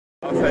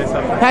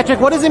Patrik,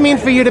 what does it mean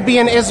for you to be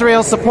in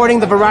Israel supporting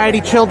the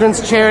Variety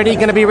Children's Charity,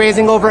 going to be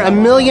raising over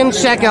 1 million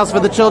shekels for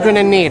the children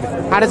in need?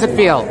 How does it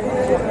feel?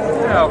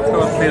 Yeah, of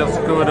course, feels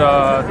good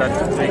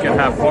that we can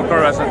have poker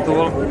as a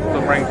tool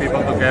to bring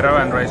people together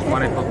and raise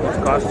money for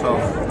good cause. So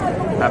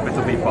happy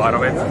to be part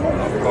of it.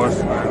 Of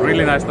course,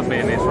 really nice to be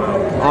in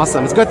Israel.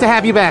 Awesome. It's good to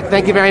have you back.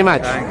 Thank you very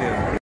much. Thank you.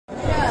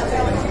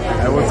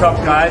 Hey, what's up,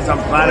 guys? I'm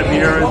glad to be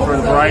here for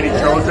the Variety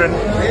Children.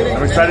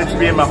 I'm excited to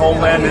be in my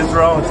homeland,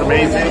 Israel. It's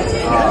amazing.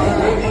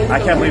 I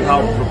can't believe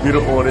how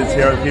beautiful it is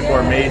here. The people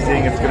are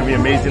amazing. It's going to be an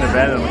amazing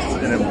event,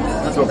 and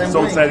I'm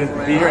so excited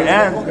to be here,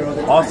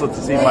 and also to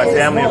see my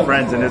family and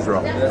friends in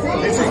Israel.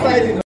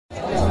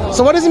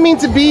 So what does it mean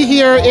to be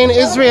here in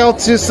Israel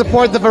to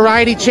support the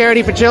Variety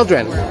Charity for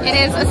Children? It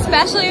is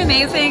especially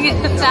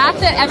amazing the fact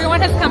that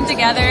everyone has come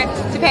together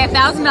to pay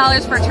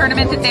 $1,000 for a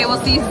tournament that they will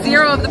see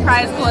zero of the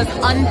prize pool is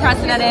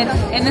unprecedented.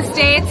 In the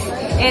States,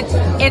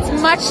 it's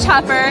much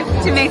tougher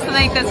to make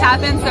something like this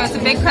happen, so it's a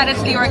big credit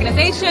to the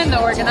organization,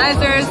 the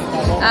organizers.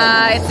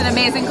 It's an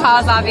amazing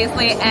cause,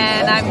 obviously,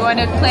 and I'm going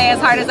to play as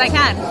hard as I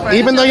can.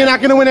 Even though you're not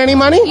going to win any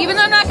money? Even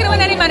though I'm not going to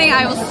win any money,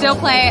 I will still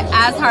play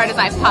as hard as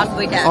I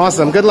possibly can.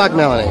 Awesome. Good luck,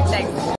 Melanie. Thanks.